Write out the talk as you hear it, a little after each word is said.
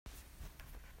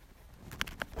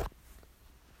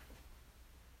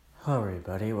Hello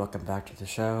everybody, welcome back to the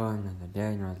show, and then the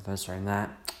day, this or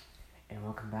that. And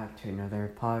welcome back to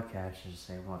another podcast, I should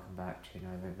say, welcome back to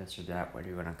another this or that, what do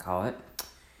you want to call it.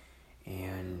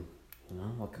 And,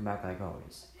 welcome back like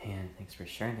always. And thanks for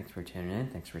sharing, thanks for tuning in,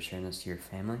 thanks for sharing this to your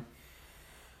family,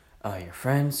 your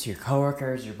friends, your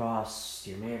coworkers, your boss,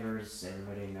 your neighbors,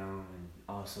 everybody and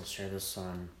also share this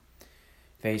on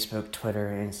Facebook, Twitter,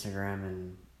 Instagram,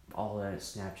 and all that,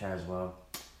 Snapchat as well.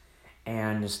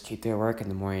 And just keep it working.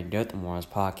 The more you do it, the more this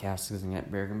podcast is going to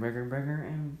get bigger and bigger and bigger.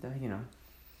 And,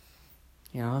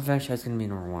 eventually it's going to be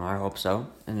number one. I hope so.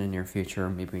 In the near future,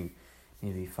 maybe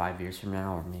 5 years from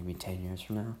now, or maybe 10 years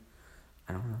from now.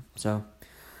 I don't know. So,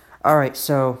 alright,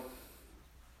 so,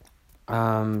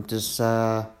 just,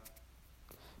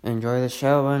 enjoy the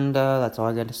show, and, that's all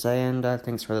I got to say. And,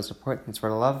 thanks for the support, thanks for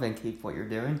the love, and keep what you're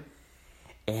doing.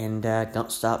 And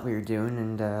don't stop what you're doing,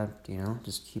 and,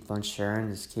 just keep on sharing,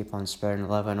 just keep on spreading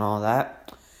love and all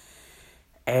that.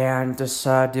 And just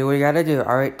do what you gotta do.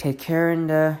 Alright, take care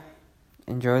and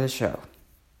enjoy the show.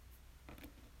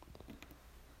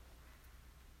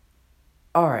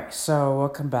 Alright, so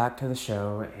welcome back to the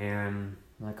show, and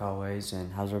like always,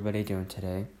 and how's everybody doing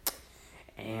today?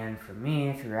 And for me,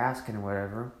 if you're asking or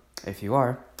whatever, if you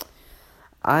are,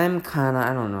 I'm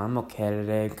I'm okay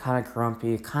today, kinda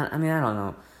grumpy, I don't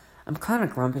know. I'm kinda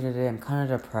grumpy today, I'm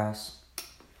kinda depressed,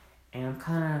 and I'm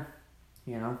kinda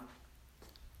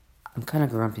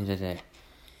grumpy today.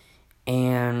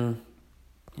 And,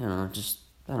 I'm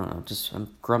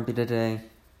grumpy today.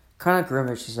 Kinda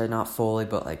grumpy, I should say, not fully,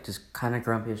 but, just kinda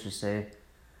grumpy, I should say.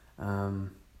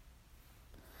 I'm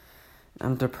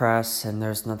depressed, and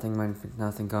there's nothing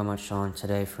going much on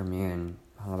today for me, and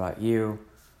how about you?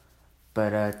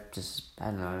 But, I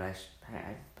don't know, I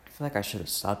feel like I should have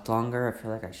slept longer. I feel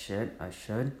like I should. I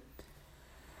feel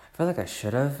like I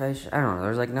should have. I don't know.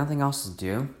 There's, nothing else to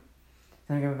do.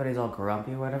 I think everybody's all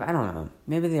grumpy, whatever. I don't know.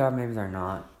 Maybe they are, maybe they're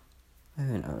not.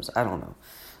 Who knows? I don't know.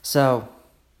 So,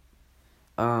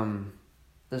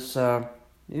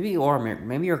 maybe you are,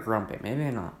 maybe you're grumpy. Maybe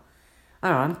you're not. I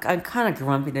don't know. I'm kind of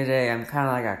grumpy today. I'm kind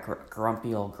of like a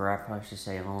grumpy old grandpa, I should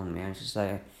say, an old man, I should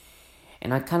say.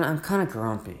 And I'm kind of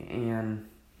grumpy, and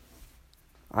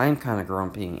I'm kind of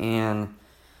grumpy, and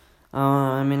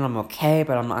I'm okay,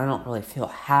 but I don't really feel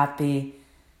happy.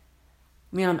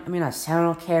 I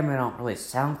sound okay. I don't really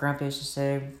sound grumpy, I should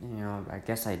say. I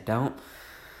guess I don't.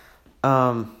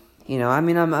 I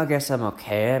guess I'm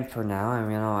okay for now. I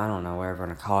don't know what I'm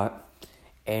gonna call it,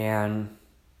 and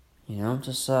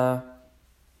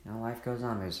life goes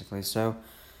on basically. So.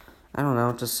 I don't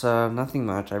know, just nothing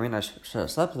much. I should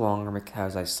have slept longer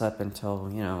because I slept until,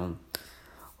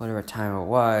 whatever time it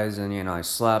was, and, I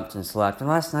slept and slept. And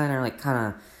last night I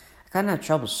kind of had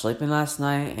trouble sleeping last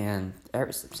night, and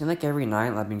it seemed like every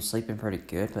night I've been sleeping pretty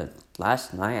good, but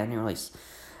last night I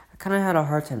kind of had a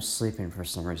hard time sleeping for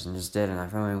some reason, just didn't. I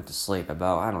finally went to sleep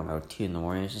about, 2 in the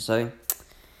morning, I should say,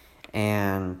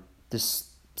 and just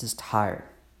tired.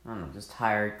 I don't know, just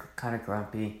tired, kind of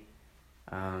grumpy,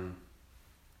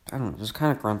 I don't know, just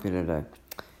kind of grumpy today.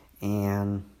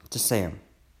 And just saying.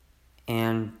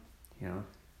 And,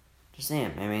 just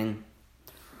saying.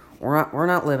 We're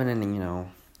not living in,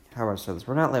 how do I say this?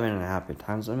 We're not living in happy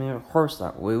times. Of course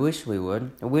not. We wish we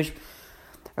would. I wish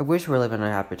we were living in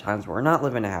happy times, but we're not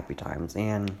living in happy times.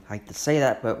 And I like to say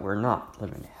that, but we're not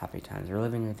living in happy times. We're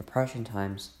living in depression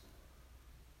times.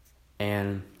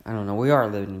 And, I don't know, we are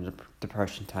living in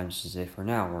depression times today for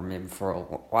now, or maybe for a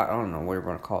while. I don't know what you're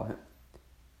going to call it.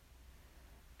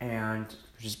 And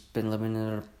I've just been living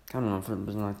in I don't know if it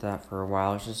was like that for a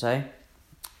while, I should say.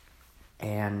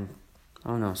 And, I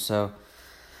don't know, so,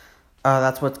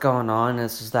 that's what's going on,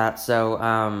 this is that, so,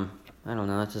 I don't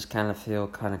know, I just kind of feel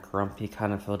kind of grumpy,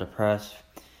 kind of feel depressed.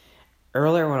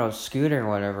 Earlier when I was scootering or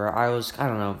whatever, I was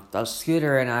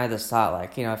scootering, and I just thought, I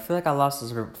feel like I lost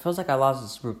this, feels like I lost the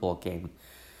Super Bowl game.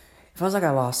 It feels like I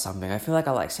lost something. I feel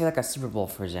like say a Super Bowl,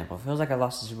 for example. It feels like I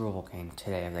lost the Super Bowl game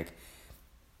today.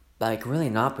 Really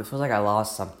not, but it feels like I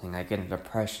lost something, in a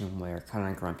depression way, or kind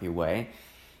of grumpy way.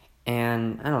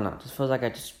 And, I don't know, it just feels like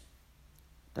just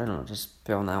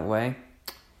feeling that way.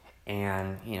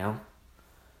 And,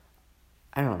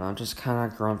 I don't know, just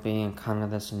kind of grumpy and kind of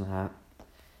this and that.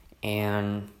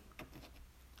 And,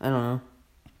 I don't know,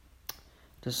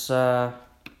 just,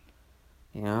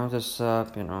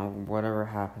 whatever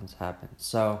happens.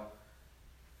 So,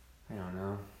 I don't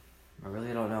know. I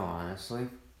really don't know, honestly.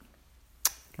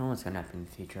 I don't know what's going to happen in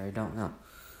the future. I don't know.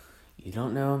 You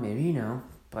don't know, maybe you know,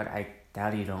 but I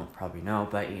doubt you don't probably know,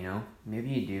 but maybe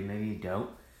you do, maybe you don't.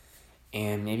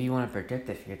 And maybe you want to predict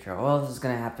the future. Well, this is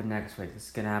going to happen next week. This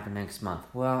is going to happen next month.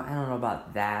 Well, I don't know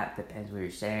about that. Depends what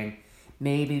you're saying.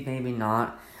 maybe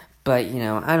not. But,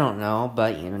 I don't know.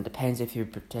 But, it depends if you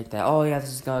predict that, oh, yeah,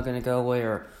 this is not going to go away,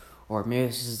 or maybe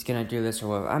this is going to do this or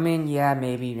whatever. I mean, yeah,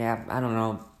 maybe, yeah, I don't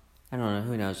know.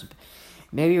 Who knows?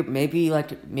 Maybe you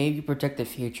predict the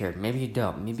future. Maybe you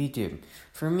don't. Maybe you do.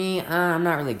 For me, I'm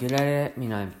not really good at it. I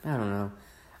don't know.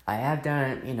 I have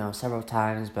done it, several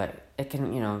times, but it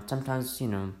can, sometimes, I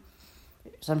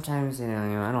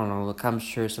don't know, it comes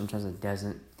true, sometimes it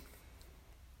doesn't.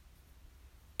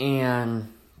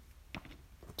 And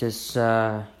just,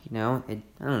 I don't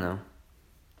know.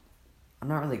 I'm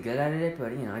not really good at it,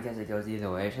 but, I guess it goes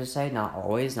either way, I should say. Not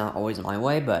always my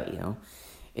way, but,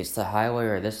 it's the highway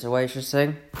or this way, I should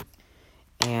say.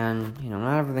 And,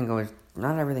 not everything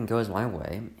goes my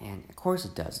way, and of course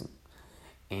it doesn't.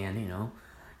 And,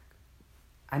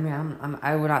 I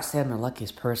would not say I'm the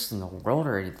luckiest person in the world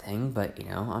or anything, but,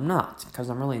 I'm not, because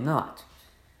I'm really not.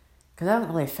 Because I don't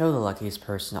really feel the luckiest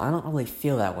person. I don't really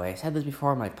feel that way. I said this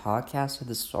before on my podcast. I said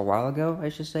this a while ago, I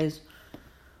should say.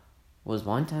 Was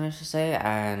one time, I should say.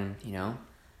 And,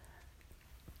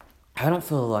 I don't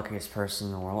feel the luckiest person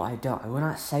in the world. I don't. I would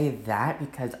not say that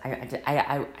because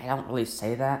I don't really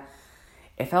say that.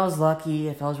 If I was lucky,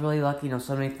 if I was really lucky,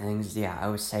 so many things, yeah, I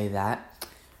would say that.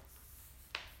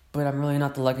 But I'm really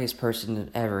not the luckiest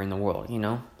person ever in the world,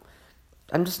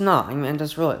 I'm just not. I'm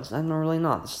just realized I'm really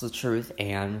not. This is the truth,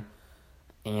 and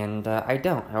I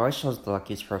don't. I wish I was the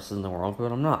luckiest person in the world,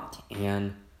 but I'm not.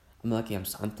 And I'm lucky on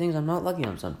some things, I'm not lucky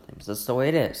on some things. That's the way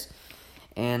it is.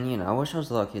 And, I wish I was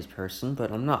the luckiest person,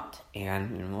 but I'm not.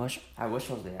 And, I wish I was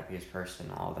the happiest person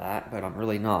and all that, but I'm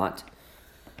really not.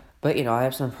 But, I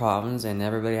have some problems, and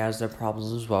everybody has their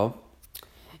problems as well.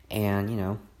 And,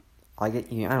 I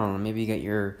don't know, maybe you get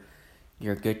your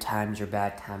good times, your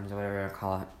bad times, whatever you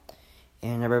call it.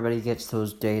 And everybody gets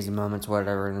those days and moments,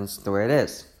 whatever, and it's the way it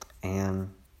is. And,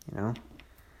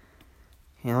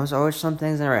 there's always some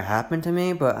things that never happened to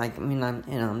me, but I'm not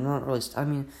really, I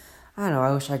don't know,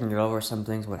 I wish I can get over some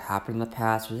things what happened in the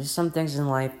past. There's some things in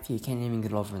life you can't even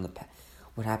get over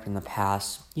what happened in the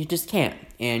past. You just can't,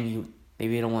 and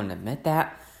maybe you don't want to admit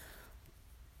that,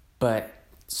 but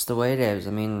it's the way it is.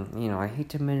 I hate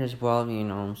to admit as well,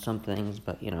 some things,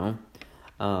 but,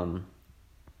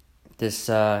 this,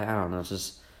 I don't know, it's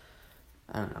just,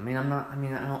 I don't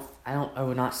know, I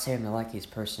would not say I'm the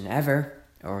luckiest person ever,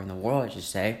 or in the world, I should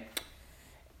say,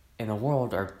 in the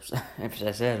world, or, if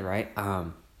I said it right,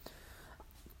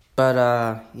 but,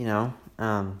 I don't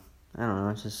know,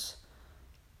 it's just,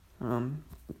 I don't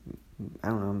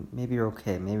know, maybe you're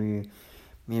okay, maybe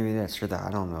that's or that, I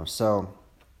don't know, so,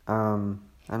 I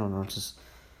don't know, just,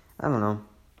 I don't know,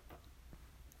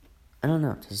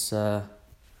 just, I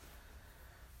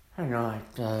don't know, I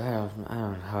don't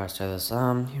know how I say this,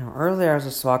 earlier I was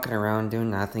just walking around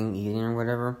doing nothing, eating or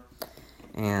whatever,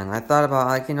 and I thought about,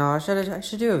 I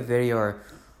should do a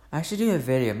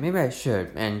video, maybe I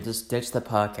should, and just ditch the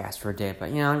podcast for a day,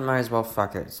 but, might as well,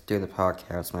 fuck it, just do the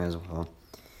podcast, might as well.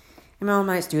 I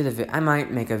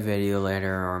might make a video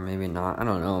later, or maybe not, I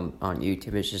don't know, on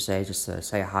YouTube, I should say, just to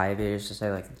say hi videos, to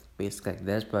say, basically like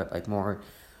this, but, more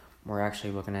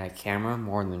actually looking at a camera,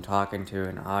 more than talking to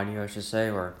an audio, I should say,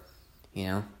 or,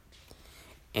 and,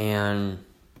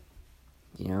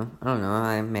 I don't know,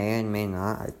 I may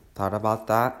not, I thought about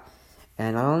that,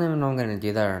 and I don't even know if I'm going to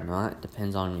do that or not. It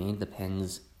depends on me.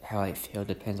 Depends how I feel.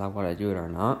 Depends on what I do it or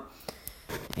not.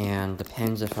 And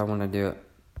depends if I want to do it,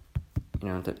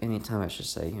 anytime I should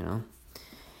say,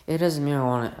 It doesn't mean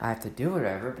I have to do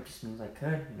whatever, but it just means I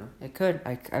could, It could.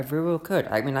 I very well could.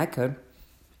 I could.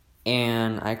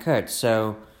 And I could.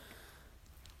 So,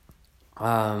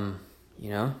 I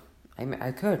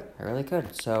could. I really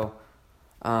could. So,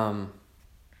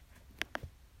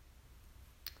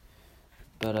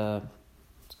 but, what's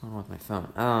going on with my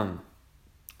phone?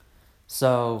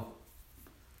 So,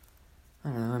 I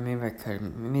don't know, maybe I could,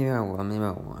 maybe I will, maybe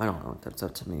I won't, I don't know, that's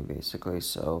up to me, basically,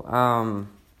 so, I don't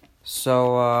know,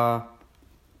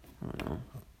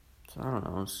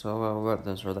 what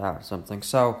this or that, or something,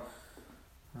 so,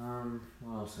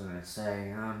 what else was I gonna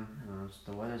say,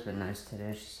 the weather's been nice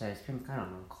today, she said, it's been,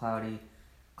 cloudy,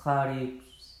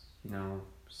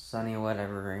 sunny,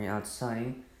 whatever, it's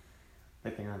sunny,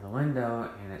 looking out the window,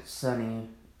 and it's sunny,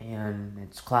 and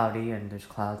it's cloudy, and there's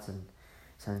clouds, and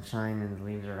sunshine, and the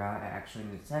leaves are out,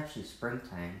 it's actually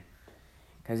springtime,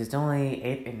 because we're only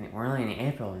in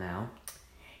April now,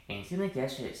 and it seemed like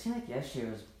yesterday was,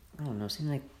 I don't know, it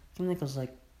seemed like it was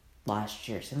like last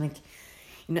year, it seemed like,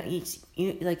 I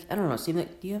don't know,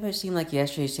 do you ever seem like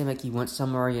yesterday, it seemed like you went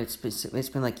somewhere, it's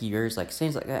been like years,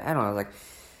 seems like, I don't know,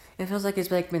 it feels like it's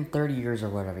been 30 years or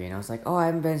whatever, it's like, oh, I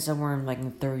haven't been somewhere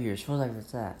in 30 years, feels like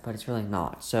it's that, but it's really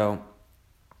not, so,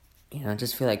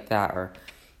 just feel like that, or,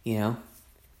 and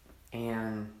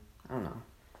I don't know.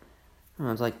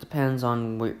 It's like depends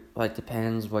on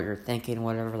depends what you're thinking,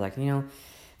 whatever.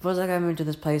 Feels like I've been to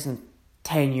this place in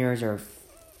 10 years or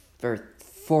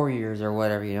 4 years or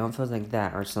whatever. It feels like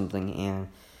that or something. And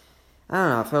I don't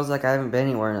know. It feels like I haven't been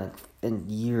anywhere in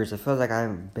years. It feels like I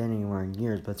haven't been anywhere in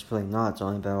years, but it's really not. It's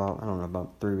only been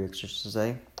about 3 weeks, just to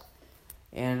say.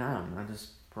 And I don't know.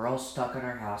 We're all stuck in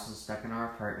our houses, stuck in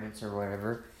our apartments or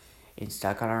whatever, and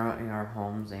stuck in our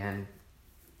homes, and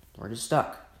we're just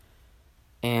stuck.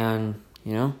 And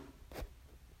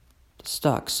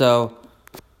stuck. So,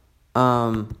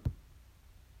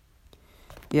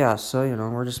 yeah. So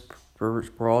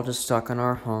we're all just stuck in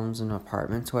our homes and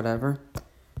apartments, whatever.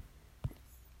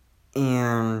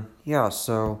 And yeah,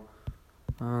 so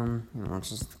it's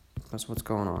just that's what's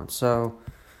going on. So,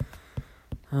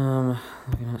 looking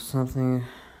at something.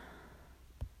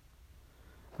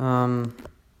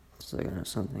 Just looking at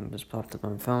something just popped up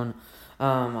on my phone.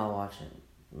 I'll watch it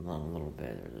in a little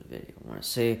bit. There's a video I want to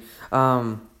see.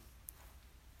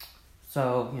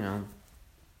 So,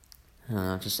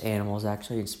 just animals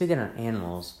actually. And speaking of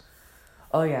animals,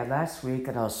 oh yeah, last week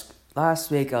I was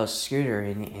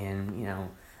scootering, and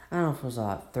I don't know if it was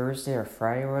Thursday or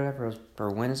Friday or whatever. It was or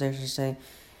Wednesday, I should say.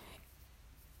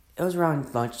 It was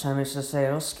around lunchtime, I should say.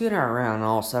 I was scooting around, and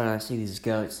all of a sudden I see these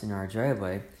goats in our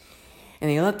driveway, and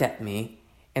they looked at me,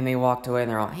 and they walked away,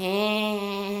 and they're all,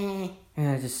 hey, and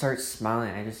I just start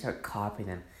smiling. I just start copying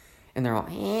them, and they're all,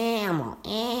 hey, I'm all,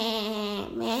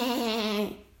 meh.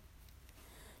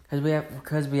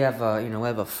 Because we have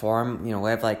a farm. We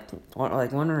have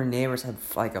one of our neighbors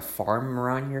have like a farm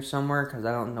around here somewhere. Because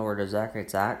I don't know where exactly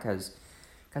it's at. Because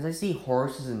I see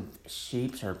horses and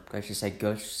sheep, or I should say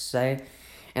goats,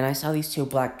 and I saw these two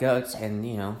black goats, and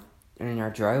in our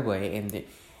driveway, and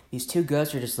these two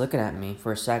goats were just looking at me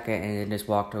for a second, and then just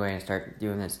walked away and started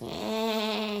doing this.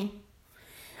 I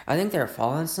think they're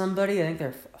following somebody. I think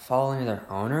they're following their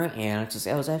owner, and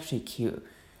it was actually cute.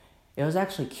 It was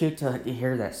actually cute to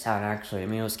hear that sound, actually. I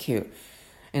mean, it was cute.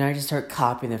 And I just started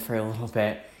copying them for a little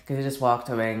bit. Because they just walked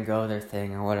away and go their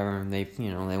thing or whatever. And they,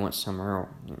 they went somewhere,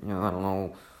 I don't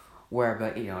know where.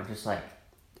 But, just like,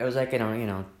 it was like in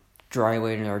a,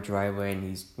 driveway to our driveway. And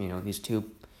these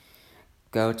two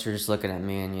goats are just looking at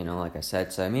me. And, like I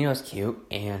said. So, I mean, it was cute.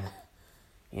 And,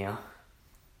 I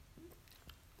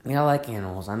like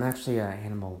animals. I'm actually an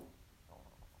animal.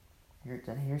 Did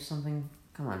I hear something?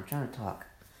 Come on, I'm trying to talk.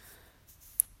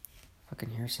 I can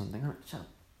hear something. Oh, shut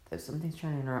up. Something's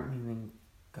trying to interrupt me and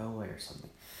go away or something.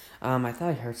 I thought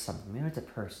I heard something. Maybe it's a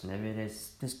person. Maybe it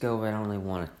is. Just go away. I don't really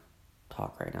want to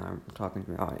talk right now. I'm talking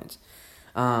to the audience.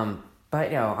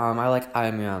 But I'm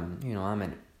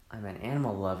an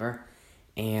animal lover,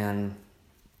 and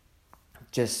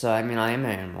just I am an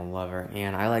animal lover,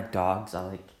 and I like dogs.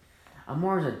 I'm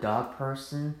more as a dog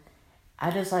person. I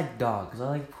just like dogs. I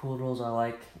like poodles. I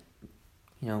like,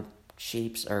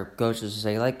 sheeps or goats, as to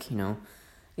say, I like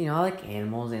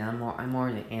animals, and I'm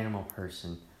more the animal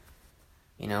person.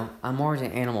 I'm more the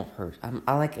animal person.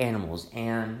 I like animals,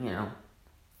 and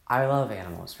I love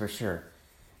animals for sure,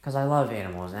 because I love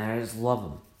animals and I just love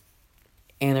them.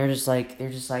 And they're just like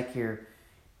your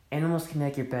animals can be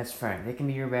like your best friend. They can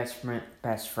be your best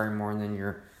friend more than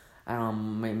your, I don't know,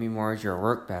 maybe more as your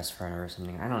work best friend or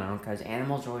something. I don't know, because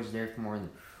animals are always there for more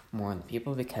than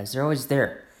people, because they're always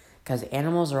there. Because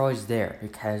animals are always there,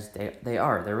 because they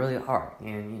really are.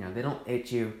 And, they don't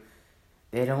itch you.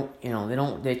 They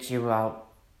don't ditch you out,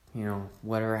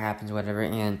 whatever happens, whatever.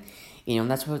 And,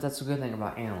 that's a good thing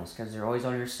about animals, because they're always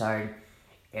on your side.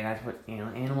 And that's what,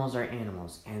 animals are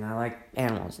animals. And I like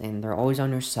animals, and they're always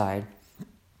on your side.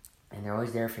 And they're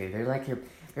always there for you.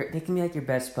 They can be like your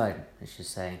best bud, let's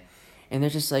just say. And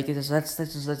they're just like, that's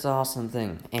an awesome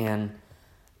thing. And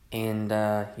it's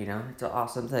an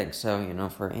awesome thing. So,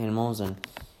 for animals, and,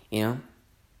 I don't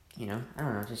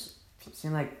know, just it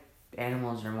seems like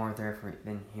animals are more there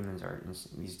than humans are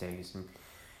these days. And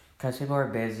because people are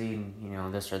busy,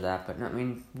 and, this or that. But,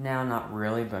 now not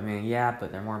really. But, yeah,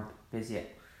 but they're more busy.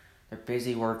 They're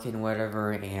busy working,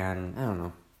 whatever, and, I don't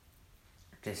know.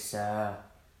 Just, But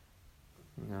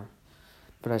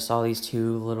I saw these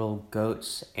two little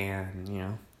goats,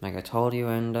 and, like I told you,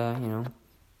 and,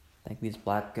 like these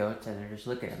black goats, and they're just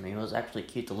looking at me. It was actually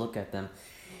cute to look at them.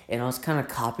 And I was kind of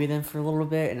copying them for a little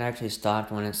bit, and I actually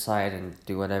stopped, went inside, and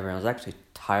do whatever. I was actually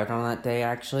tired on that day,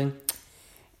 actually.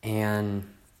 And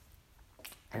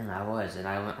I don't know, I was. And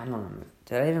I don't know.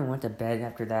 Did I even went to bed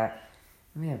after that?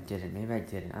 Maybe I didn't. Maybe I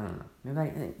didn't. I don't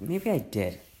know. Maybe I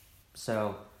did.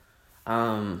 So,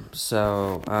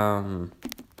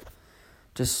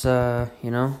 just,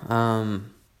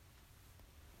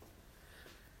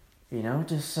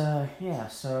 yeah,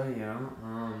 so,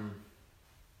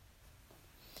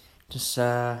 just,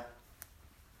 I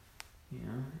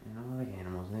like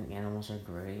animals. I think animals are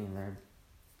great, and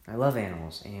I love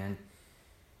animals, and,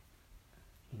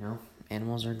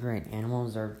 animals are great.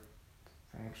 Animals are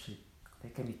actually, they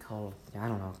can be called, I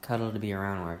don't know, cuddle to be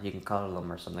around, or you can cuddle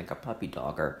them or something, like a puppy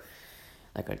dog, or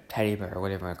like a teddy bear, or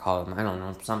whatever I call them. I don't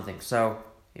know, something. So,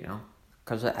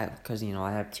 because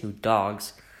I have two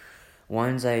dogs.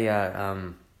 One's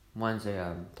a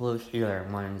blue heeler,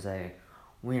 and one's a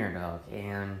wiener dog,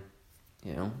 and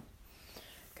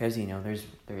because there's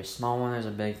a small one, there's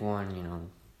a big one,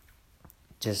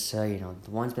 just so the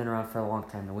one's been around for a long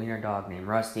time. The wiener dog named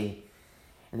Rusty,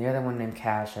 and the other one named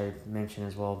Cash. I mentioned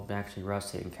as well. Actually,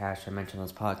 Rusty and Cash I mentioned on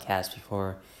this podcast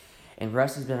before, and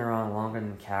Rusty's been around longer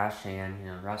than Cash,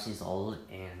 and Rusty's old,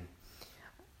 and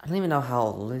I don't even know how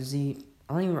old is he.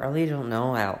 I really don't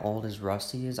know how old his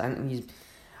Rusty is. I don't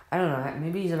know,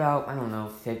 maybe he's about,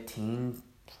 15,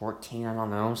 14, I don't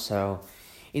know, so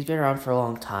he's been around for a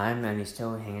long time, and he's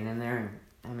still hanging in there,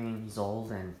 and, he's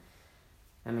old, and,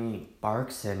 he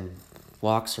barks and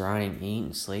walks around and eats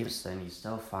and sleeps, and he's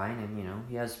still fine, and,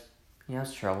 he has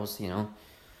troubles,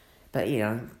 but,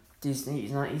 he's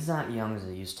not young as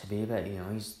he used to be, but,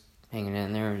 he's hanging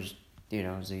in there, as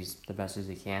he's the best as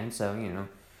he can, so,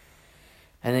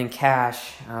 and then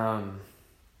Cash,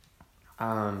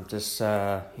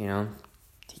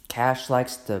 Cash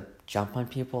likes to jump on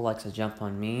people, likes to jump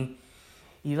on me.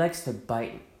 He likes to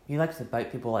bite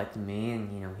people like me,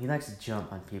 and, he likes to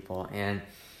jump on people, and,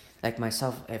 like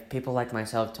myself, if people like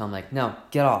myself tell him, like, no,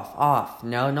 get off,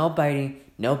 no biting,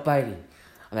 I'm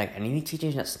like, I need to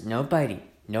teach you no biting,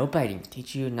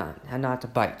 teach you how not to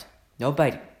bite, no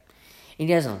biting. He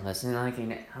doesn't listen, I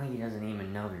think he doesn't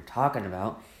even know what you're talking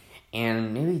about.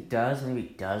 And maybe he does, maybe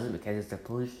he doesn't, because it's the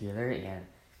blue heeler, and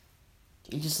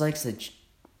he just likes to,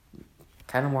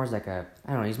 kind of more as like a,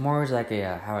 I don't know, he's more as like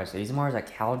a, he's more as a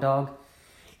cow dog.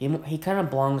 He kind of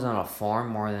belongs on a farm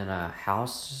more than a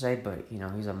house, to say, but,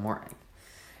 he's I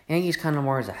think he's kind of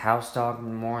more as a house dog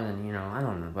more than, I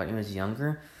don't know, but when he was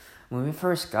younger, when we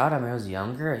first got him, he was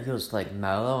younger, he was, like,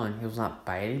 mellow, and he was not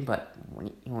biting, but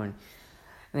and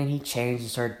then he changed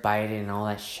and started biting and all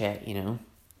that shit,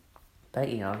 But,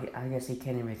 I guess he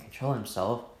can't even control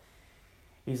himself.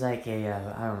 He's like like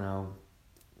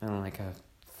a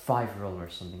 5-year-old or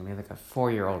something. Maybe like a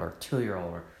 4-year-old or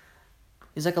 2-year-old.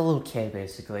 He's like a little kid,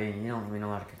 basically, and you don't even know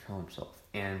how to control himself.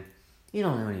 And you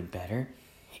don't know any better.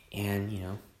 And,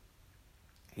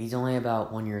 he's only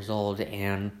about 1 year old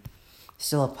and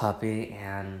still a puppy,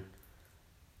 and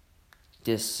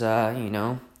just,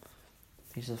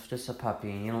 he's just a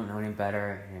puppy, and you don't know any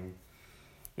better, and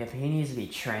yep, he needs to be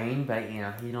trained, but, he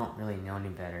don't really know any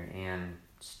better, and,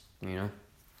 he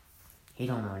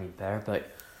don't know any better,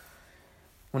 but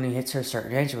when he hits a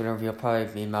certain age or whatever, he'll probably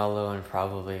be mellow and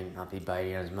probably not be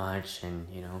biting as much, and,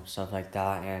 stuff like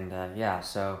that, and,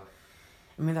 so,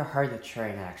 they're hard to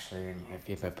train, actually, and if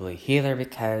you have a blue heeler,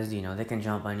 because, they can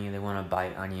jump on you, they want to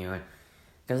bite on you,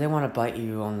 because they want to bite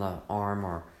you on the arm,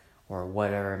 or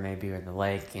whatever, maybe, or the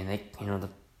leg, and they,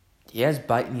 he has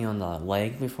bite me on the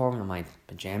leg before with my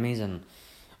pajamas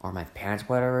or my pants,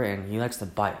 whatever, and he likes to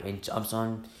bite and jumps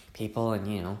on people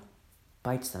and,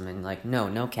 bites them and like,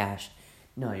 no, Cash.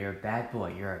 No, you're a bad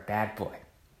boy.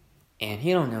 And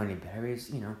he don't know any better.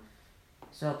 He's,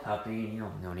 still a puppy and he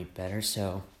don't know any better,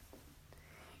 so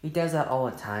he does that all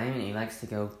the time and he likes to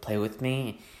go play with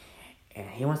me. And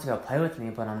he wants to go play with me,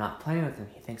 but I'm not playing with him.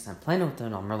 He thinks I'm playing with him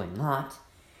and I'm really not.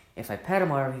 If I pet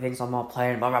him or whatever, he thinks I'm all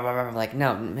playing, blah, blah, blah, blah. Like,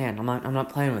 no, man, I'm not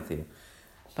playing with you.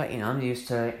 But, I'm used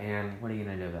to it, and what are you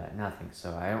going to do about it? Nothing.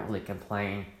 So I don't really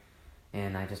complain,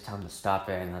 and I just tell him to stop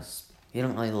it, and he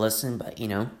don't really listen, but, he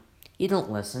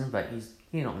don't listen, but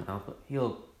he don't know, but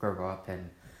he'll grow up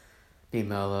and be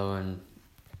mellow, and,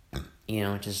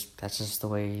 that's just the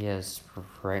way he is for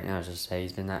right now, just say.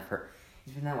 He's been that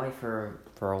way for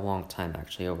a long time,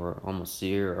 actually, over almost a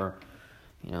year, or,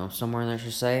 somewhere in there,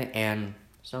 should say, and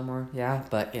somewhere, yeah,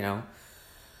 but, just,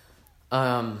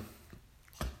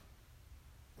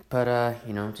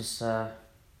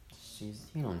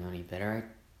 you don't know any better. I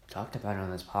talked about it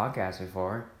on this podcast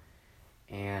before,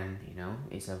 and,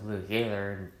 he's a blue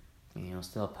heeler, and,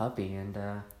 still a puppy, and,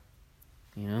 I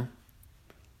don't know,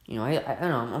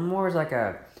 I'm more as like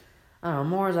a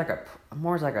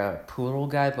poodle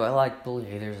guy, but I like blue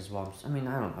heelers as well. I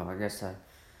don't know, I guess, I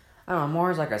don't know, more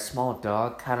as like a small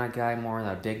dog kind of guy, more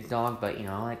than a big dog, but,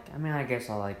 I guess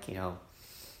I like, I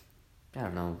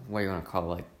don't know what you want to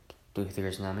call it, like, blue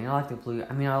heelers now. I like the blue,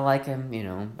 I like him,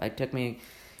 it took me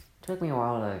a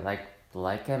while to,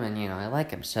 like him, and, I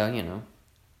like him, so,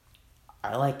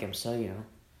 I like him, so,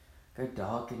 good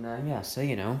dog, and, yeah, so, I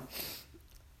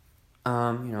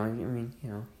mean,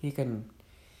 he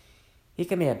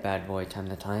can be a bad boy time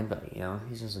to time, but,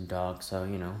 he's just a dog, so,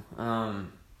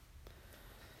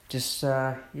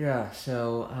 yeah,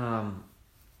 so,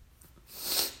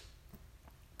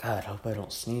 God, I hope I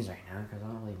don't sneeze right now, because I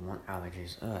don't really want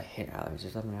allergies. Oh, I hate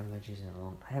allergies. I haven't had allergies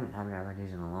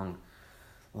in a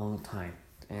long time,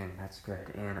 and that's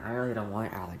good, and I really don't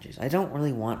want allergies. I don't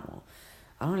really want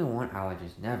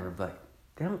allergies, never, but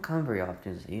they don't come very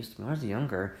often as they used to. When I was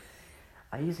younger,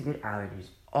 I used to get allergies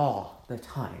all the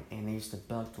time, and they used to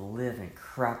bug the living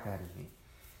crap out of me.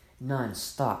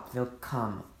 Non-stop. They'll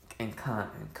come and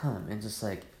come and come, and just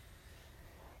like,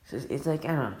 it's like,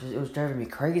 I don't know, it was driving me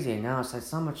crazy, and now it's like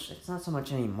it's not so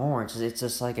much anymore, it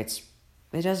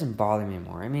doesn't bother me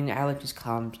anymore. I mean, allergies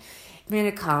comes,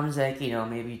 it comes like,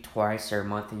 maybe twice or a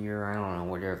month a year, I don't know,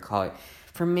 whatever you call it.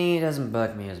 For me, it doesn't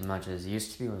bug me as much as it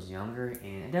used to be when I was younger,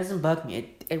 and it doesn't bug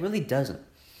me, it really doesn't.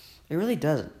 It really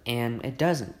doesn't, and it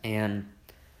doesn't, and,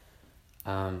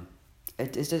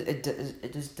 it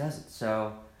just doesn't,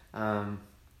 so,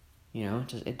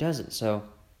 it doesn't, so,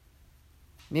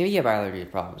 maybe you have allergy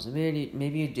problems, maybe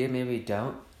you do, maybe you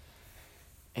don't,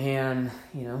 and,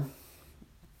 I'm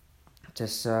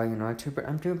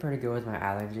doing pretty good with my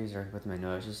allergies, or with my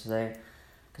noses today,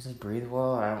 because I breathe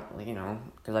well,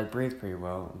 because I breathe pretty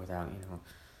well without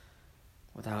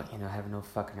having no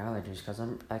fucking allergies, because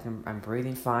I'm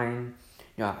breathing fine,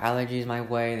 allergies my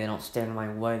way, they don't stand in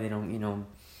my way, they don't,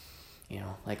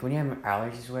 like when you have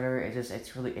allergies or whatever,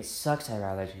 it sucks to have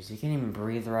allergies, you can't even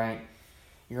breathe right,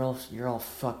 you're all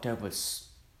fucked up with,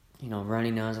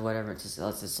 runny nose or whatever, it's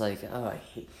just like, oh, I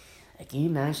hate, like, can you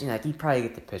imagine, like, you probably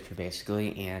get the picture,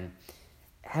 basically, and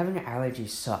having an allergy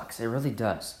sucks, it really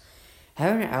does.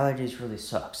 Having allergies really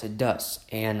sucks. It does.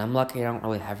 And I'm lucky I don't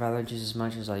really have allergies as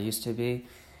much as I used to be.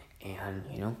 And,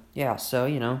 yeah, so,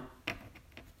 I don't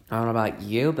know about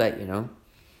you, but, I don't know,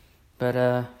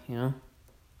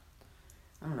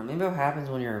 maybe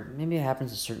it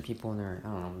happens to certain people when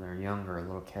when they're younger, a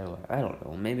little kid, I don't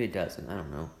know, maybe it doesn't, I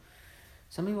don't know.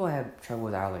 Some people have trouble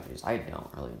with allergies, I don't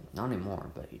really, not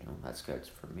anymore, but, that's good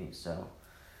for me, so,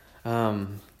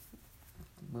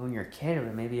 when you're a kid,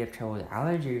 or maybe you have trouble with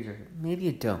allergies, or maybe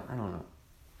you don't, I don't know.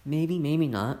 Maybe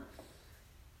not.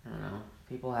 I don't know.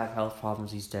 People have health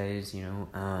problems these days, just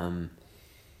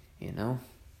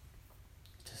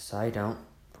I don't.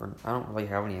 I don't really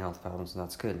have any health problems, and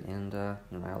that's good, and,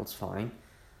 my health's fine.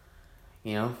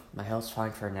 My health's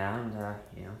fine for now, and,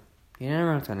 you never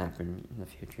know what's gonna happen in the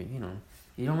future,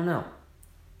 you don't know.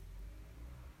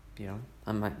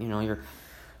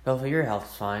 Hopefully your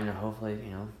health's fine, and hopefully,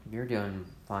 you're doing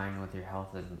fine with your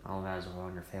health and all that as well,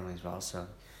 and your family as well, so,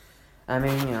 I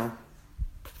mean,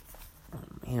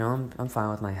 I'm fine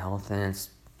with my health, and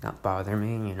it's not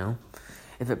bothering me,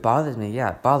 If it bothers me, yeah,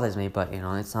 it bothers me, but,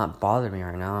 it's not bothering me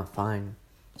right now, I'm fine,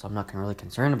 so I'm not really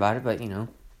concerned about it, but,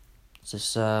 it's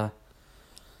just,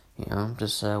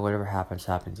 whatever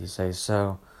happens these days,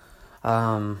 so,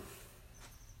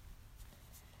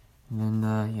 and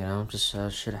then,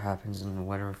 shit happens, and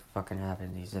whatever fucking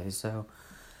happens these days, so,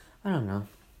 I don't know.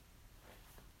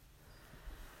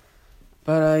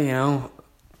 But,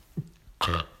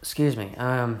 excuse me,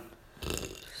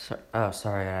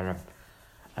 sorry, I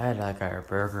had, like, a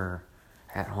burger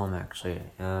at home, actually,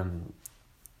 I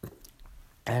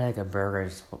had, like, a burger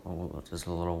just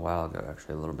a little while ago,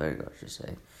 actually, a little bit ago, I should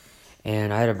say,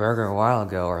 and I had a burger a while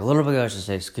ago, or a little bit ago, I should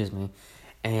say, excuse me,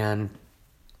 and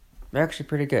they're actually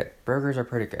pretty good. Burgers are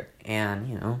pretty good,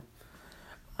 and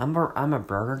I'm a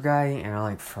burger guy, and I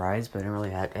like fries, but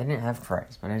I didn't have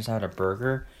fries, but I just had a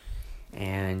burger,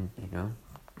 and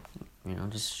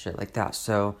just shit like that.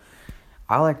 So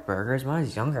I like burgers. When I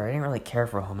was younger, I didn't really care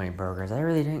for homemade burgers. I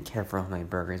really didn't care for homemade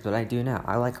burgers, but I do now.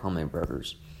 I like homemade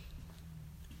burgers.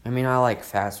 I mean, I like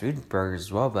fast food burgers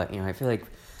as well, but I feel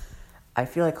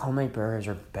like homemade burgers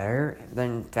are better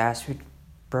than fast food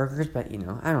burgers, but, I don't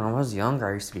know, when I was younger,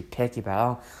 I used to be picky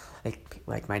about,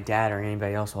 like my dad or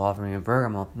anybody else will offer me a burger,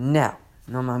 I'm like, no,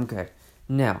 I'm good,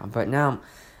 no, but now,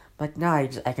 I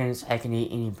can eat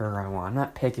any burger I want, I'm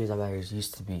not picky as I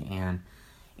used to be, and,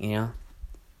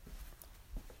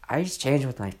 I just changed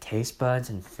with my taste buds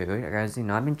and food, because,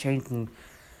 I've been changing,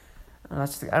 I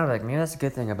don't know, like, maybe that's a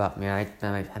good thing about me, my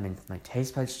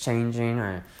taste buds changing,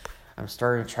 or I'm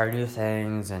starting to try new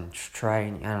things and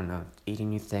trying, I don't know, eating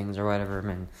new things or whatever. I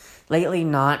mean, lately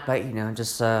not, but,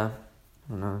 just, I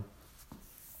don't know.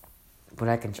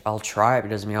 I'll try it, but it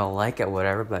doesn't mean I'll like it,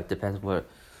 whatever, but it depends what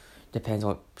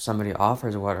somebody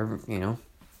offers or whatever,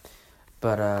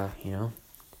 But,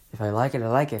 if I like it, I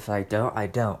like it. If I don't, I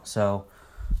don't. So,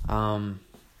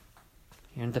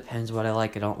 It depends what I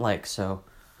like and don't like, so,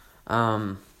 yeah,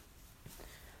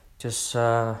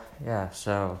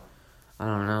 so, I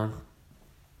don't know,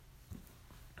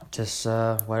 just,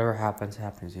 whatever happens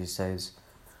these days,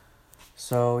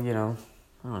 so, I don't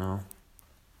know,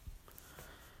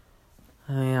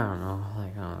 I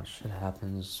don't know, shit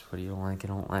happens, what do you like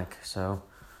and don't like, so,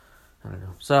 I don't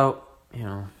know, so,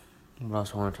 what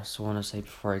else I want to say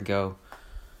before I go?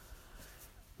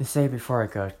 Do I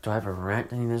have a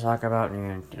rant I need to talk about? Do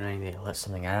I need to let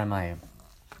something out of my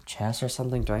chest or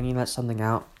something? Do I need to let something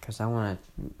out? Because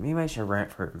maybe I should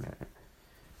rant for a minute.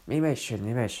 Maybe I should.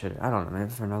 I don't know, maybe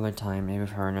for another time, maybe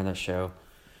for another show.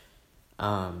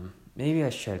 Maybe I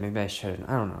should, maybe I shouldn't,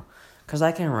 I don't know. Because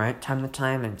I can rant time to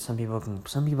time, and some people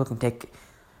can take,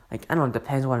 like, I don't know, it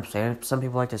depends what I'm saying. Some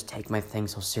people like to take my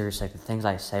things so seriously, like the things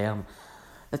I say,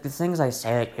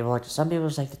 some people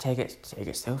just like to take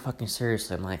it so fucking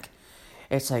seriously. I'm like,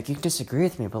 it's like, you can disagree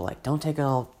with me, but like, don't take it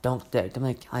all, I'm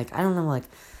like, I don't know, like,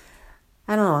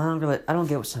 I don't know, I don't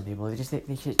get with some people. They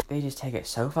just take it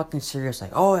so fucking serious,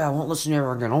 like, oh yeah, I won't listen to you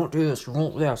ever again, don't do this,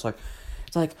 won't do that. It's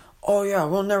like, oh yeah,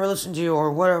 we'll never listen to you,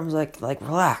 or whatever. I'm like,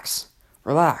 relax.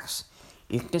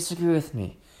 You can disagree with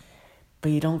me,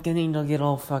 but you don't need to get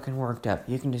all fucking worked up.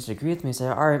 You can disagree with me and say,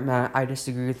 alright, Matt, I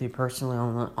disagree with you personally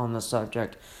on the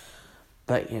subject.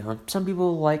 But, some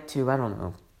people like to, I don't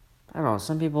know,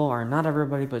 some people are, not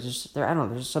everybody, but just,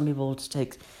 there's some people who just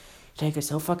take it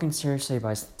so fucking seriously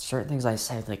by certain things I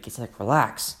say. Like, it's like,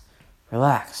 relax.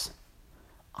 I'm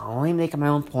only making my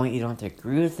own point, you don't have to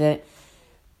agree with it.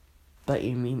 But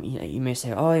you may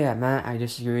say, oh yeah, Matt, I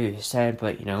disagree with what you said,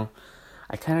 but,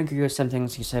 I kind of agree with some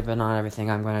things you said, but not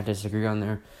everything I'm going to disagree on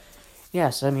there.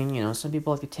 Yes, I mean, some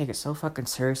people like to take it so fucking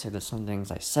seriously that some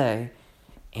things I say,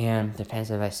 and depends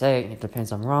if I say it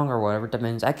depends if I'm wrong or whatever,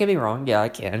 depends, I can be wrong, yeah, I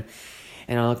can,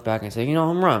 and I look back and say,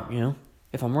 I'm wrong,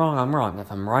 if I'm wrong, I'm wrong,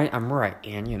 if I'm right, I'm right,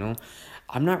 and,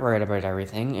 I'm not right about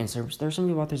everything, and so there's some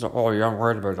people out there that say, oh yeah, I'm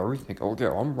right about everything, oh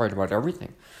yeah, I'm right about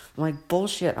everything. I'm like,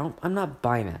 bullshit, I'm not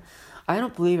buying that. I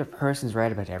don't believe a person's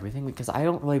right about everything, because I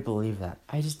don't really believe that.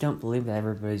 I just don't believe that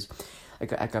everybody's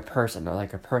like a person, or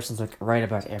like a person's like right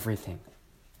about everything.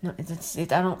 No,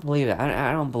 I don't believe that.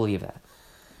 I don't believe that.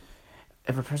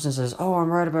 If a person says, oh, I'm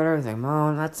right about everything,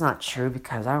 well, that's not true,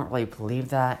 because I don't really believe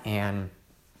that, and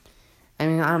I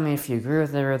mean, if you agree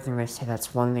with everything they say,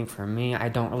 that's one thing. For me, I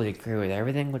don't really agree with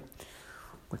everything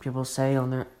what people say on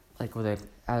their, like, with it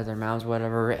out of their mouths,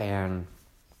 whatever, and,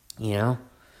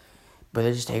 but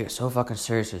they just take it so fucking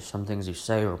seriously, some things you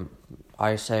say, or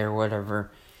I say, or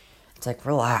whatever. It's like,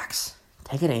 relax,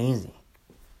 take it easy,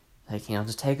 like,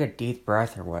 just take a deep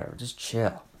breath, or whatever, just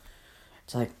chill.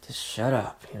 It's like, just shut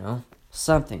up,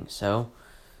 something, so,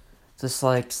 just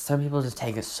like, some people just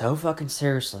take it so fucking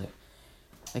seriously.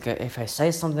 Like, if I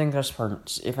say something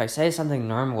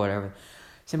normal, whatever,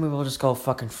 some people will just go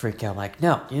fucking freak out. Like,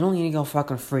 no, you don't need to go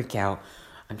fucking freak out.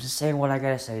 I'm just saying what I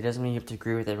gotta say. It doesn't mean you have to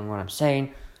agree with everything what I'm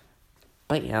saying.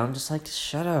 But, I'm just like, just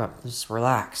shut up. Just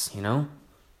relax, Some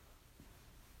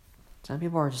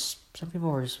people are just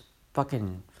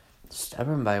fucking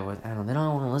stubborn by what, I don't know, they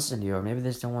don't want to listen to you, or maybe they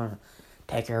just don't want to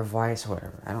take your advice or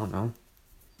whatever. I don't know.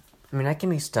 I mean, I can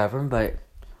be stubborn, but,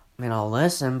 I'll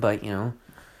listen, but,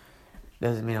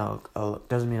 doesn't mean I'll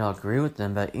agree with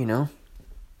them, but,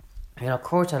 of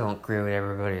course I don't agree with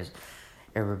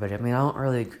everybody. I mean, I don't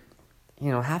really,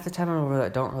 half the time I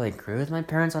don't really agree with my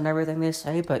parents on everything they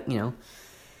say, but,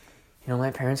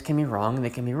 my parents can be wrong, and they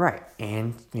can be right,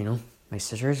 and, my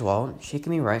sister as well, she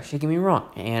can be right, she can be wrong,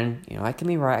 and, I can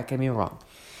be right, I can be wrong,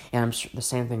 and I'm sure the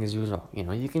same thing as you as well,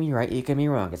 you can be right, you can be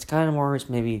wrong. It's kind of more, it's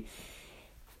maybe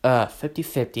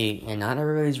 50-50, and not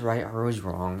everybody's right or everybody's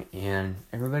wrong, and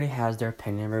everybody has their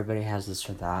opinion, everybody has this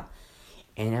or that,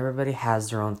 and everybody has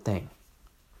their own thing.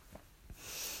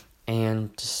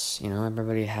 And just,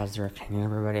 everybody has their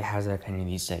opinion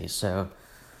these days, so,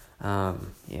 I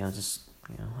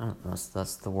don't know,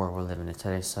 that's the world we're living in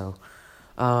today, so,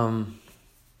 if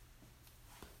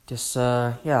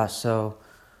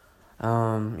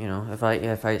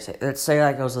I say, let's say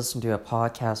like I was listening to a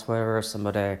podcast, whatever,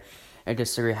 somebody I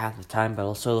disagree half the time, but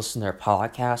I'll still listen to their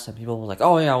podcast, and people were like,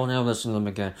 oh yeah, we'll never listen to them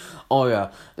again. Oh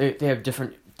yeah, they have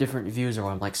different views, or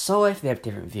what? I'm like, so if they have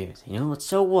different views,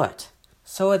 so what?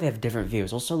 So if they have different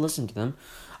views, I'll still listen to them.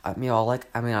 I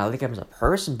like them as a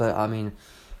person, but I'll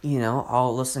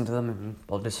listen to them and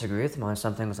I'll disagree with them on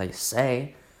some things they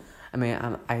say. I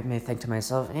may think to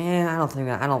myself, I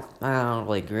don't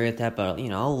really agree with that, but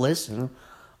I'll listen,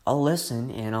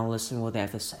 and I'll listen what they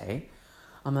have to say.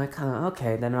 I'm like,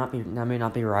 okay, that may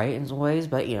not be right in some ways,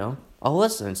 but I'll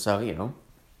listen. So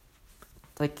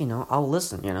I'll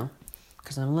listen.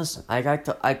 Because I'm listening.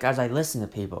 As I listen to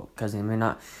people, because I may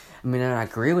not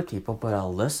agree with people, but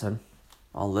I'll listen.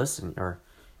 I'll listen, or,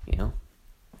 you know,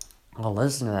 I'll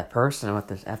listen to that person and what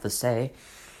they have to say,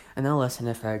 and I'll listen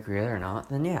if I agree or not.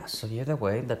 Then yeah, so either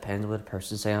way, it depends what the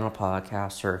person say on a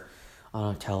podcast or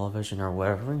on a television or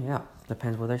whatever. Yeah,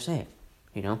 depends what they're saying.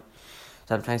 You know,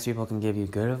 sometimes people can give you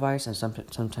good advice, and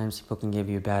sometimes people can give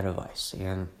you bad advice,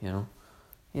 and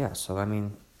yeah. So I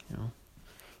mean,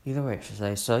 either way, I should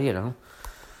say. So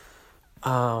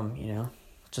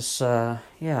just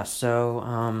yeah. So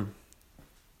I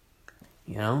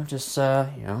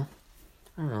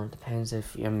don't know. It depends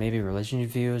if maybe religion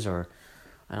views or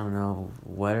I don't know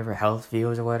whatever health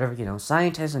views or whatever.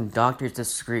 Scientists and doctors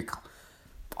disagree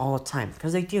all the time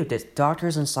because they do.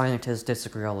 Doctors and scientists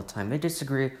disagree all the time. They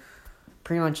disagree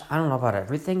pretty much. I don't know about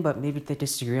everything, but maybe they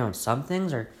disagree on some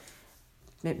things, or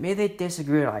maybe they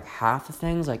disagree on like half the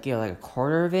things, like like a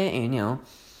quarter of it, and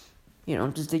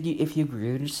just if you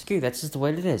agree or disagree, that's just the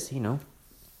way it is.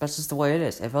 That's just the way it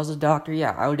is. If I was a doctor,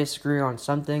 yeah, I would disagree on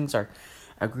some things or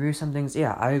agree with some things.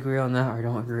 Yeah, I agree on that or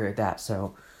don't agree with that.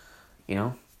 So, do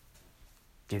you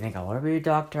think I want to be a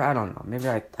doctor? I don't know. Maybe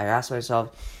I ask myself,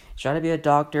 should I be a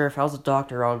doctor? If I was a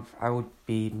doctor, I would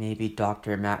be maybe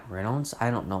Dr. Matt Reynolds.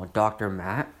 I don't know. Dr.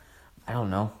 Matt? I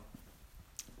don't know.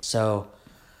 So,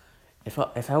 if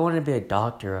I want to be a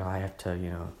doctor, I have to, I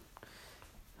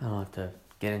don't have to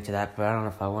get into that, but I don't know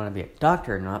if I want to be a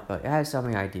doctor or not, but I have so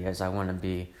many ideas. I want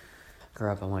to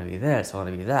grow up, I want to be this, I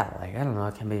want to be that. Like, I don't know,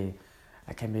 I can be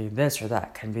this or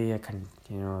that.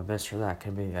 This or that. I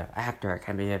can be an actor, I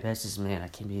can be a businessman, I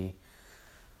can be,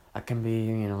 I can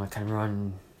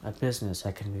run a business,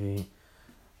 I can,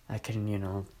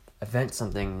 invent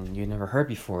something you never heard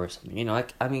before or something. I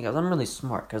mean, I'm really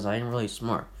smart, because I am really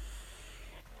smart.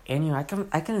 And, I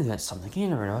can invent something. You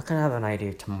never know. I can have an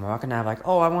idea tomorrow. I can have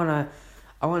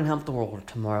I want to help the world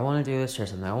tomorrow. I want to do this or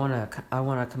something. I want to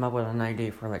come up with an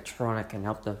idea for electronic and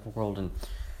help the world and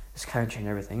this country and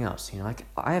everything else.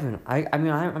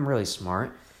 I'm really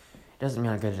smart. It doesn't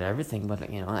mean I'm good at everything, but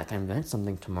I can invent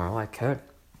something tomorrow. I could.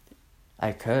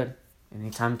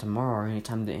 Anytime tomorrow or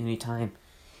anytime.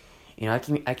 I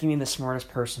can be the smartest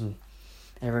person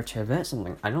ever to invent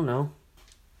something. I don't know.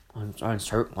 On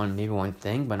maybe one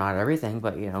thing, but not everything.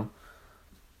 But I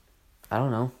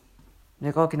don't know.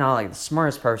 Nicole not the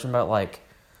smartest person, but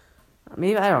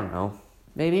maybe I don't know.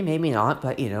 Maybe not.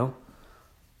 But I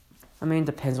mean, it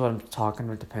depends what I'm talking.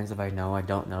 It depends if I know, I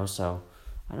don't know. So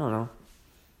I don't know.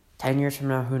 10 years from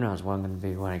now, who knows what I'm gonna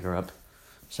be when I grow up.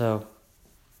 So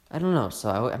I don't know. So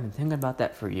I've been thinking about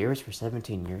that for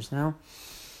 17 years now,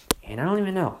 and I don't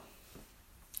even know.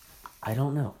 I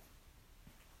don't know.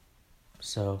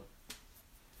 So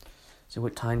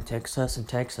what time takes us.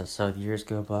 So the years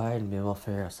go by and maybe we'll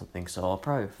figure out something. So I'll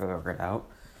probably figure it out.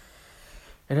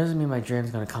 It doesn't mean my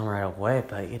dream's gonna come right away,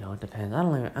 but it depends. I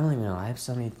don't even know. I have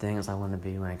so many things I want to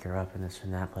be when I grow up and this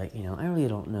and that, but I really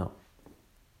don't know.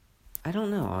 I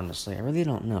don't know, honestly. I really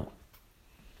don't know.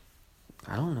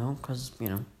 I don't know, cause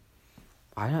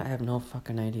I have no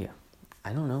fucking idea.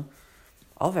 I don't know.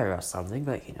 I'll figure out something,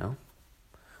 but I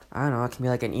don't know. It can be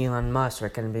like an Elon Musk, or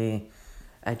it can be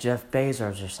a Jeff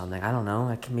Bezos or something. I don't know.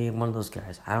 It can be one of those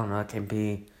guys. I don't know. It can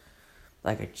be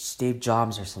like a Steve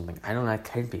Jobs or something. I don't know. It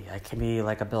could be. It can be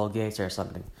like a Bill Gates or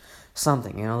something.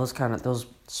 Those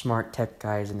smart tech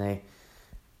guys, and they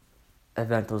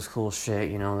invent those cool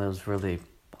shit. Those really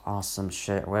awesome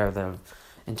shit. Whatever the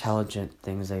intelligent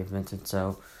things they invented.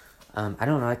 So, I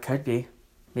don't know. It could be.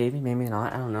 Maybe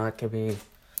not. I don't know. It could be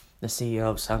the CEO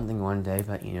of something one day,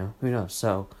 but who knows?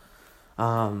 So,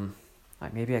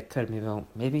 maybe I could,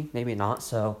 maybe not.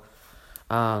 So,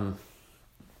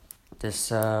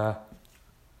 this I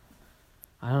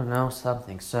don't know,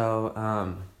 something. So,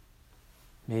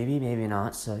 maybe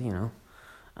not. So,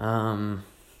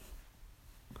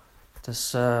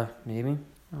 maybe,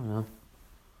 I don't know.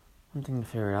 Something to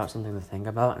figure out, something to think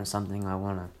about, and something I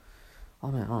wanna. I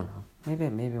don't know. Maybe I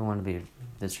want to be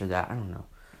this or that. I don't know.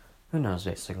 Who knows,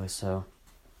 basically. So,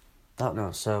 don't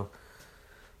know. So,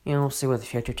 we'll see what the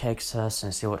future takes us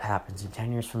and see what happens in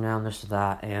 10 years from now and this or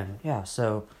that. And, yeah,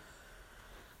 so,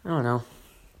 I don't know.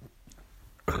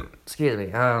 Excuse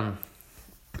me. I don't know.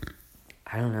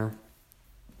 I don't know.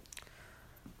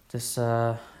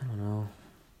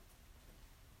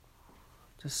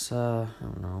 I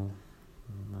don't know.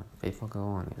 People go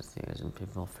on these days and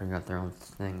people figure out their own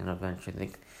thing and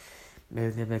eventually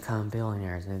maybe they become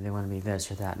billionaires. Maybe they want to be this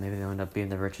or that. Maybe they end up being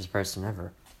the richest person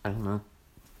ever. I don't know.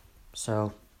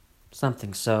 So,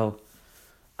 something. So,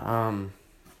 yeah,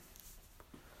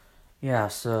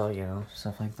 so,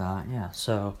 stuff like that. Yeah,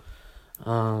 so,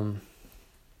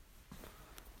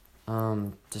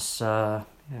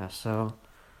 Yeah, so,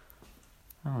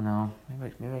 I don't know,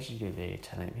 maybe I should do a video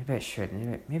tonight, maybe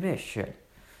I should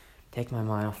take my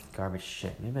mind off the garbage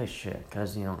shit, maybe I should,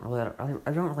 because, I don't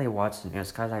really watch the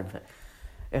news, because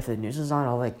if the news is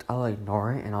on, I'll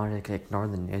ignore it, and I'll just ignore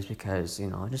the news, because,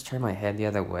 I'll just turn my head the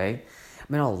other way. I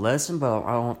mean, I'll listen, but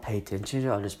I won't pay attention to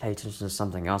it, I'll just pay attention to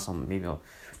something else, to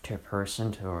a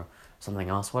person, to something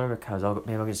else, whatever, because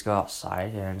maybe I'll just go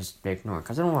outside and just ignore it,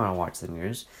 because I don't want to watch the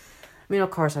news. I mean,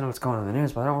 of course, I know what's going on in the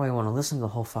news, but I don't really want to listen to the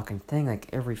whole fucking thing, like,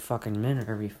 every fucking minute,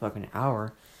 every fucking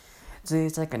hour.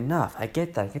 It's like, enough. I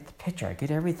get that. I get the picture. I get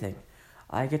everything.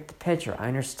 I get the picture. I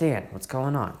understand what's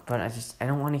going on, but I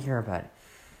don't want to hear about it.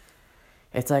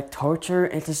 It's like torture.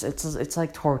 It's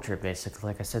like torture, basically.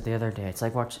 Like I said the other day. It's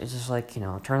just like,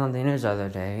 turn on the news the other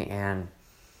day, and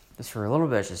just for a little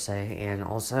bit, I should say, and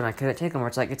all of a sudden I couldn't take them.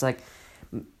 It's like,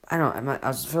 I don't know,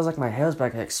 it feels like my head's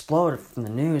about to explode from the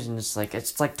news, and it's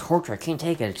like torture. I can't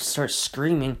take it. I just start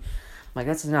screaming. I'm like,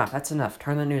 that's enough.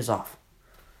 Turn the news off.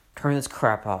 Turn this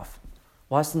crap off.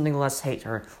 Watch something less hate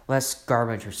or less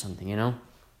garbage or something,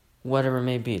 Whatever it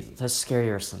may be, less scary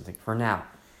or something, for now.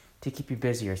 To keep you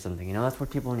busy or something, that's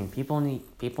what people need. People need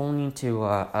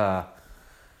to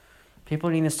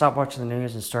stop watching the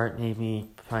news and start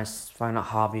maybe find a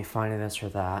hobby, finding this or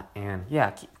that. And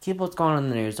yeah, keep what's going on in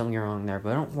the news, don't get me wrong there,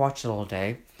 but don't watch it all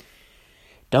day.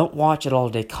 Don't watch it all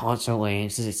day constantly.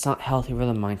 It's not healthy for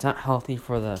the mind. It's not healthy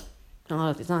for it's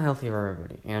not healthy for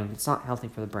everybody. And it's not healthy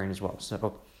for the brain as well.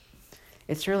 So,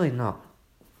 it's really not.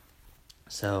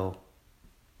 So,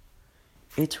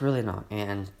 it's really not.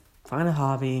 And find a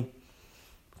hobby,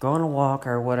 go on a walk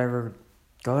or whatever,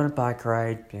 go on a bike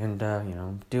ride, and,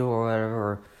 do or whatever,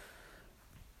 or,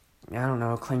 I don't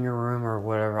know, clean your room or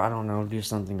whatever, I don't know, do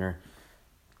something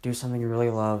you really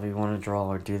love, if you want to draw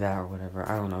or do that or whatever,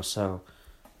 I don't know, so,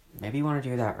 maybe you want to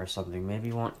do that or something, maybe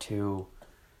you want to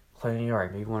clean your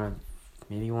yard, maybe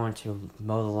you want to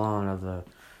mow the lawn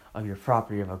of your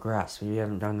property, of a grass, maybe you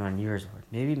haven't done that in years,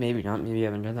 maybe not, maybe you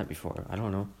haven't done that before, I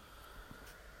don't know,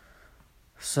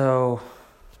 so,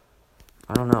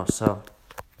 I don't know, so,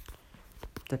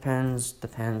 depends, I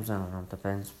don't know,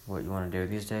 depends what you want to do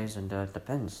these days, and,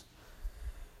 depends,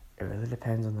 it really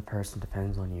depends on the person,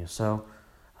 depends on you, so,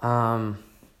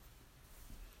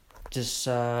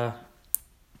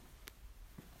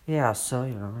 yeah, so,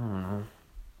 I don't know,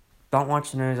 don't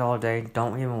watch the news all day,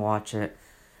 don't even watch it,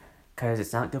 because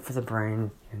it's not good for the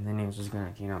brain, and the news is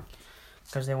gonna,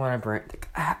 because they want to bring,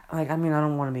 I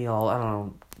don't want to be all, I don't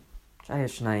know, I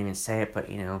should not even say it, but,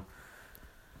 I don't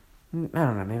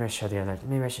know, maybe I should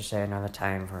say another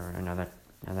time for another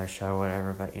show,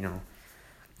 whatever, but, because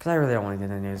I really don't want to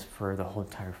do the news for the whole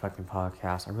entire fucking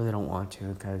podcast, I really don't want to,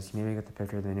 because maybe I get the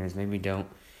picture of the news, maybe don't,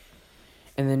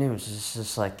 and the news is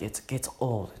just like, it gets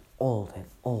old,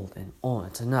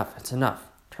 it's enough,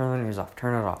 turn the news off,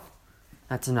 turn it off,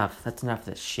 that's enough of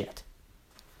this shit,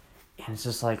 and it's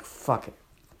just like, fuck it,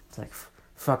 it's like,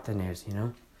 fuck the news,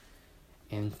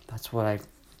 and that's why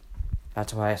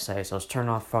I say, so let's turn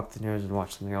off, fuck the news, and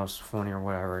watch something else funny or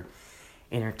whatever,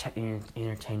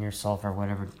 entertain yourself or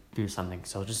whatever, do something,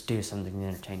 so just do something to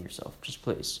entertain yourself, just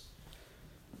please,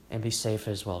 and be safe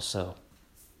as well, so,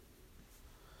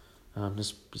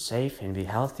 just be safe and be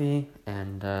healthy,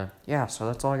 and, yeah, so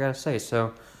that's all I gotta say,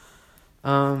 so,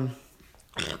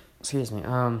 excuse me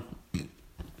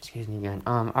again,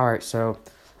 alright, so,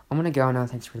 I'm gonna go now,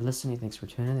 thanks for listening, thanks for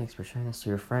tuning in, thanks for sharing this to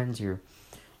your friends, your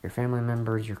family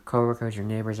members, your coworkers, your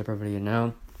neighbors, everybody you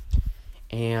know,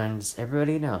 and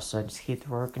everybody you know, so just keep the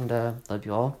work, and, love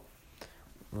you all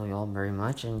very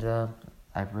much, and,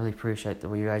 I really appreciate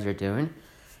what you guys are doing,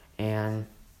 and,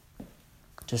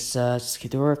 just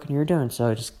keep the work and you're doing,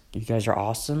 so you guys are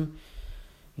awesome,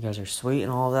 you guys are sweet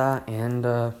and all that, and,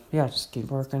 yeah, just keep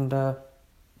working, do what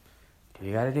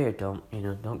you gotta do,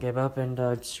 don't give up, and,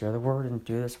 just share the word, and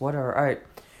do this, whatever, alright,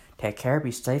 take care,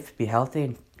 be safe, be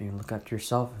healthy, and look after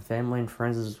yourself and family and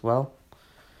friends as well,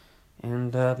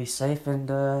 and, be safe, and,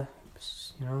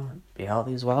 be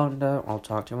healthy as well, and, I'll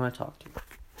talk to you when I talk to you.